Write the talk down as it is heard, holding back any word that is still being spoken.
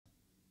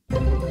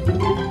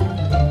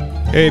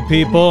Hey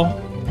people,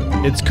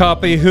 it's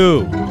Copy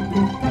Who.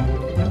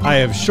 I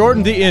have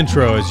shortened the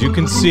intro, as you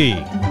can see,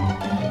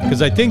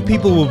 because I think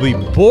people will be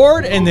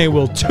bored and they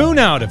will tune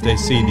out if they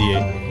see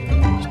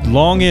the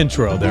long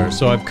intro there.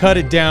 So I've cut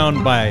it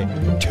down by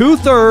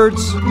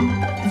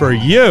 2/3 for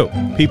you.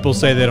 People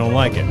say they don't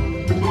like it.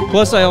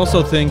 Plus, I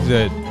also think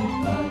that,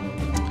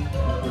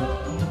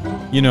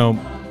 you know,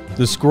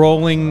 the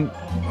scrolling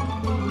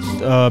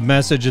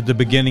message at the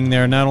beginning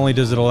there, not only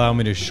does it allow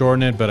me to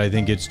shorten it, but I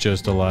think it's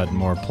just a lot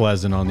more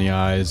pleasant on the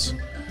eyes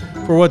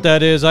for what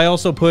that is. I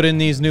also put in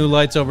these new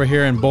lights over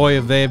here, and boy,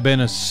 have they been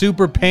a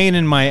super pain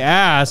in my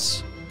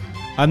ass.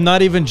 I'm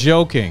not even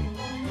joking.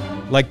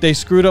 Like, they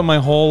screwed up my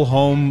whole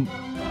home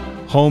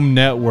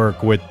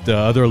network with the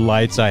other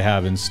lights I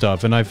have and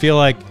stuff, and I feel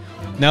like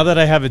now that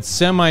I have it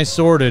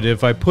semi-sorted,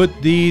 if I put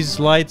these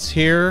lights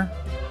here,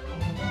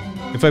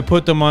 if I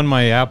put them on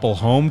my Apple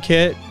Home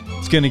Kit,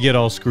 it's gonna get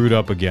all screwed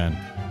up again.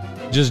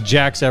 Just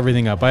jacks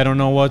everything up. I don't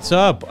know what's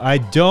up. I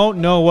don't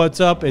know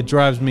what's up. It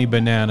drives me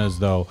bananas,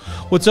 though.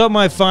 What's up,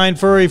 my fine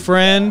furry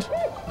friend?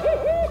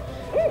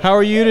 How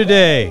are you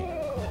today?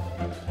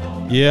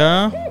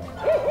 Yeah?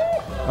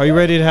 Are you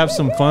ready to have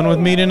some fun with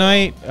me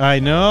tonight? I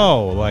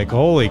know. Like,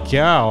 holy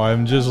cow.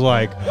 I'm just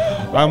like,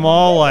 I'm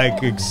all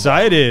like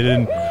excited,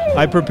 and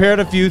I prepared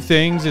a few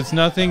things. It's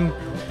nothing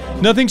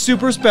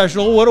super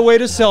special. What a way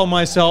to sell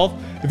myself.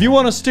 If you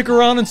want to stick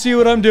around and see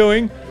what I'm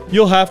doing,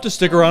 you'll have to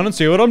stick around and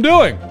see what I'm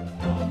doing.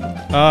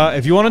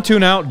 If you want to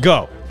tune out,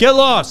 go. Get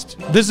lost.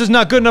 This is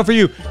not good enough for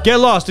you. Get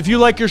lost. If you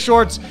like your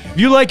shorts, if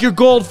you like your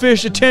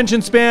goldfish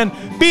attention span,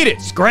 beat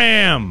it.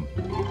 Scram.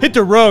 Hit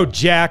the road,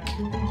 Jack.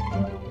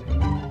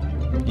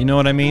 You know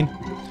what I mean?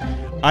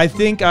 I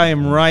think I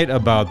am right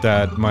about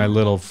that, my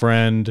little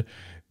friend,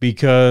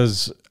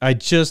 because I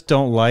just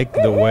don't like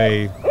the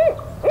way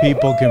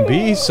people can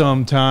be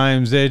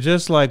sometimes. They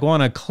just like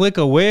want to click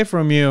away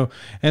from you,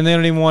 and they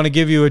don't even want to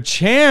give you a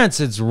chance.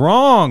 It's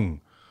wrong.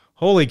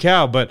 Holy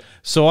cow. But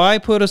so I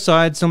put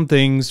aside some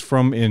things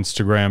from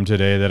Instagram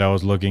today that I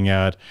was looking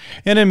at,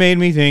 and it made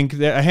me think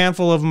that a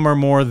handful of them are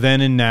more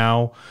then and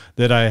now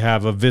that I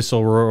have a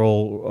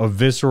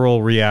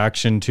visceral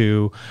reaction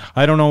to.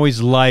 I don't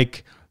always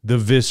like the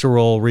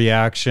visceral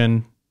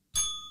reaction,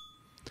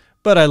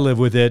 but I live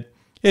with it.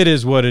 It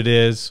is what it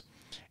is.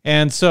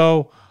 And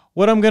so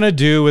what I'm going to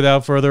do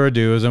without further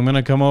ado is I'm going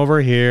to come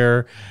over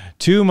here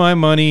to my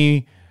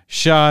money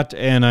shot,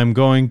 and I'm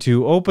going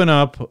to open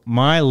up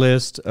my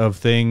list of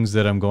things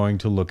that I'm going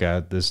to look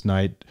at this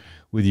night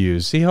with you.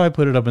 See how I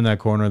put it up in that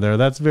corner there?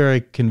 That's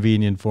very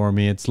convenient for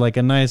me. It's like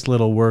a nice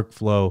little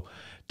workflow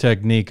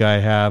technique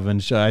I have.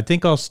 And I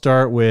think I'll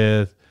start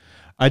with,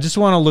 I just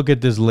want to look at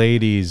this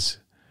lady's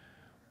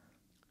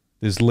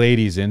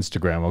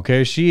Instagram,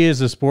 okay? She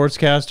is a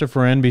sportscaster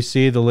for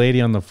NBC, the lady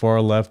on the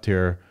far left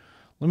here.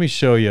 Let me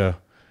show you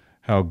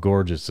how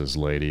gorgeous this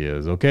lady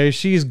is, okay?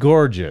 She's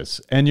gorgeous.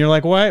 And you're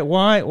like, why?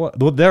 Well,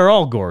 they're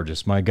all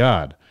gorgeous, my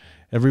God.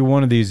 Every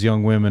one of these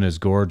young women is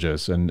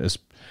gorgeous.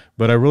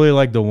 But I really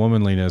like the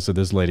womanliness of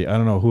this lady. I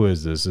don't know, who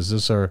is this? Is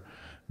this our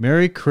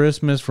Merry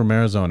Christmas from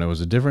Arizona? It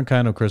was a different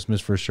kind of Christmas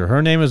for sure.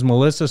 Her name is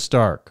Melissa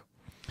Stark.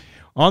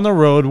 On the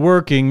road,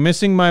 working,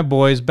 missing my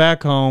boys,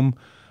 back home.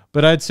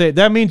 But I'd say,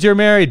 that means you're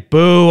married.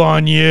 Boo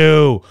on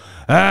you.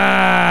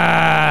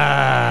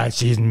 Ah,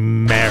 she's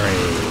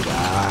married.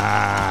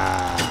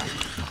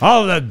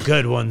 All the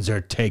good ones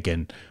are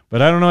taken.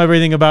 But I don't know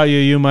everything about you.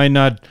 You might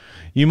not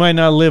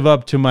live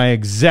up to my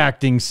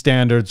exacting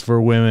standards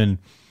for women.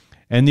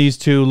 And these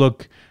two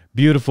look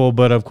beautiful,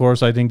 but of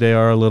course I think they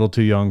are a little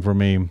too young for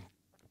me.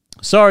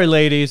 Sorry,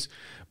 ladies.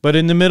 But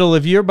in the middle,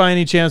 if you're by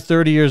any chance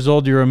 30 years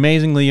old, you're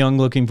amazingly young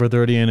looking for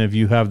 30, and if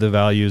you have the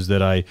values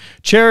that I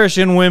cherish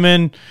in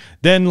women,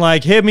 then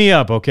like hit me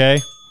up, okay?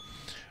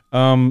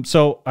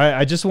 So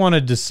I just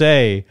wanted to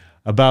say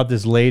about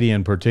this lady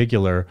in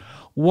particular,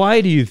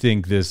 why do you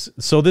think this?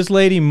 So this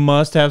lady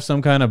must have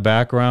some kind of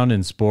background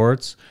in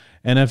sports.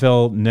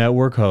 NFL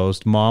Network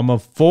host, mom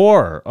of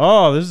 4.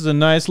 Oh, this is a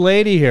nice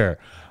lady here.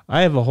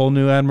 I have a whole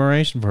new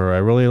admiration for her. I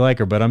really like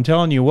her. But I'm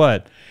telling you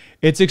what,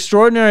 it's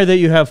extraordinary that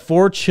you have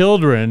 4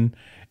 children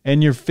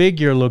and your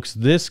figure looks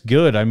this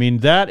good. I mean,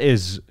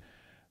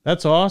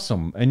 that's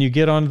awesome. And you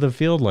get onto the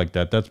field like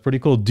that. That's pretty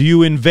cool. Do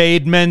you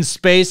invade men's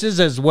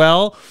spaces as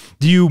well?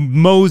 Do you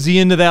mosey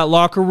into that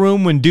locker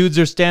room when dudes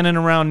are standing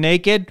around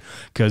naked?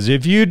 Because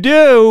if you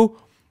do,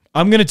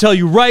 I'm going to tell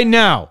you right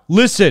now.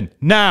 Listen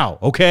now,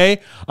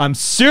 okay? I'm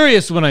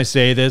serious when I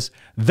say this.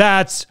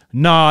 That's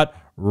not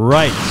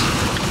right.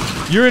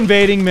 You're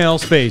invading male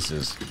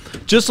spaces.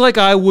 Just like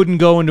I wouldn't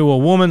go into a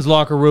woman's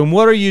locker room,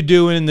 what are you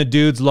doing in the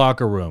dude's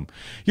locker room?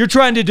 You're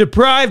trying to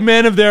deprive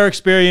men of their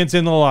experience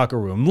in the locker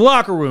room.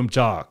 Locker room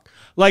talk.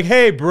 Like,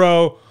 hey,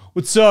 bro,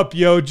 what's up,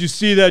 yo? Did you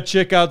see that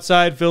chick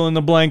outside? Fill in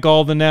the blank,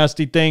 all the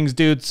nasty things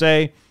dudes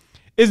say.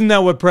 Isn't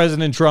that what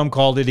President Trump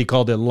called it? He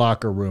called it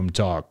locker room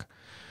talk.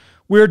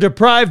 We're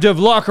deprived of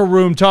locker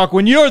room talk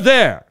when you're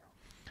there.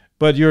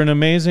 But you're an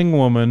amazing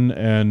woman,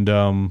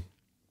 and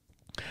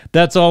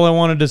That's all I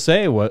wanted to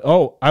say.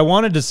 I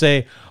wanted to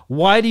say,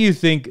 why do you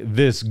think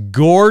this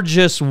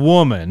gorgeous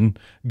woman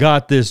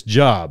got this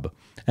job?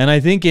 And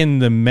I think in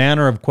the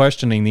manner of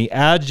questioning, the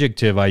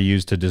adjective I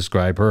used to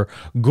describe her,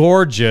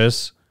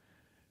 gorgeous,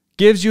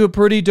 gives you a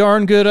pretty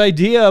darn good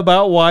idea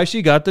about why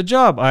she got the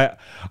job. I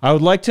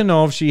would like to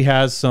know if she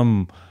has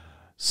some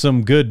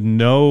good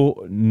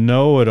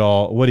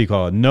know-it-all, what do you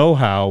call it,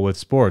 know-how with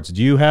sports.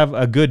 Do you have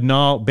a good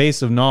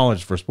base of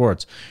knowledge for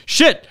sports?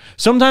 Shit!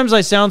 Sometimes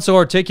I sound so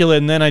articulate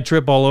and then I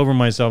trip all over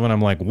myself and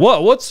I'm like,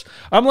 what?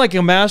 I'm like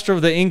a master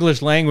of the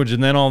English language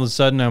and then all of a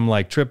sudden I'm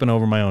like tripping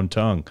over my own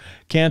tongue.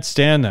 Can't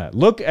stand that.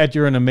 Look at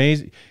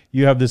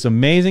you have this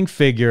amazing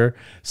figure.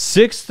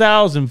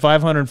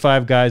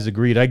 6,505 guys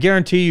agreed. I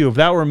guarantee you if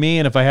that were me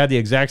and if I had the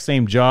exact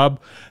same job,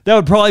 that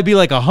would probably be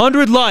like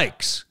 100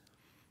 likes.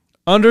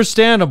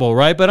 Understandable,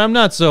 right? But I'm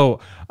not so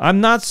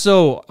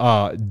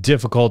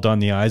difficult on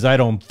the eyes, I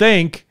don't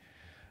think.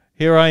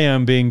 Here I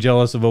am being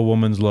jealous of a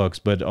woman's looks,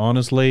 but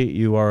honestly,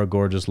 you are a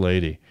gorgeous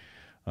lady.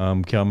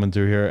 Coming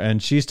through here,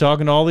 and she's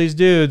talking to all these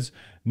dudes.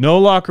 No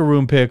locker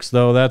room pics,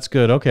 though. That's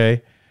good.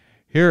 Okay.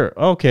 Here,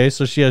 okay,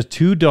 so she has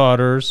 2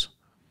 daughters.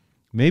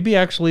 Maybe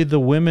actually the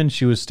women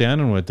she was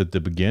standing with at the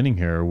beginning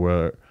here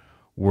were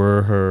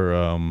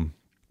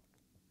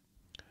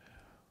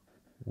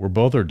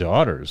both her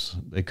daughters.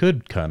 They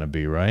could kind of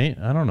be, right?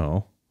 I don't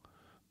know.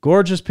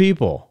 Gorgeous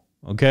people,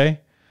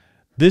 okay?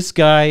 This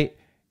guy,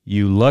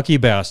 you lucky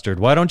bastard.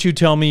 Why don't you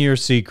tell me your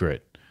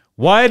secret?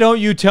 Why don't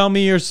you tell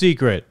me your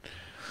secret?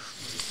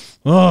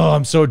 Oh,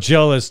 I'm so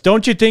jealous.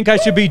 Don't you think I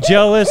should be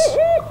jealous?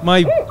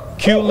 My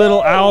cute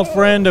little owl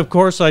friend? Of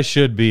course I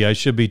should be. I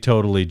should be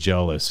totally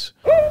jealous.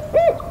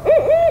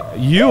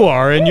 You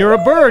are, and you're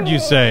a bird, you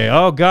say.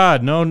 Oh,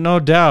 God, no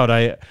doubt.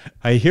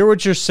 I hear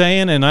what you're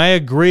saying, and I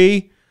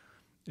agree.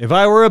 If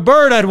I were a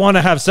bird, I'd want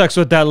to have sex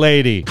with that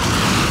lady.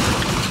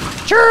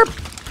 Chirp!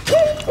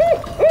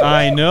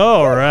 I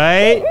know,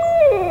 right?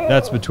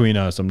 That's between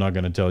us. I'm not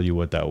going to tell you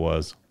what that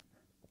was.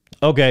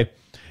 Okay,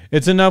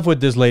 it's enough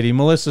with this lady.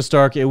 Melissa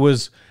Stark, it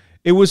was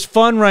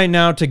fun right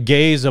now to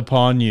gaze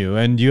upon you,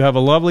 and you have a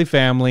lovely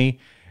family,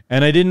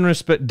 and I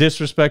didn't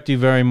disrespect you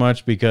very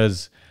much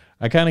because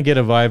I kind of get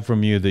a vibe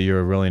from you that you're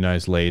a really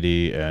nice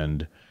lady,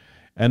 and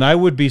I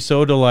would be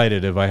so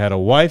delighted if I had a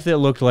wife that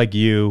looked like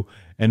you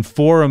and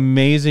 4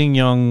 amazing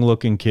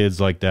young-looking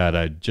kids like that.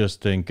 I just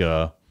think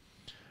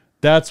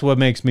that's what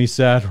makes me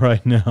sad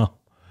right now.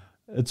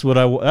 That's what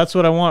I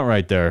want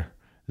right there,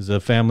 is a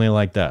family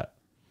like that.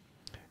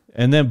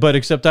 And then, but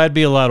except I'd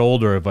be a lot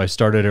older if I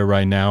started it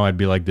right now. I'd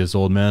be like this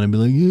old man. I'd be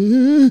like,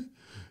 yeah,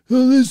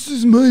 oh, this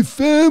is my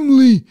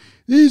family.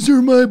 These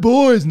are my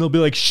boys. And they'll be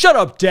like, shut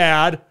up,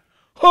 Dad.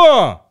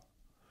 Huh.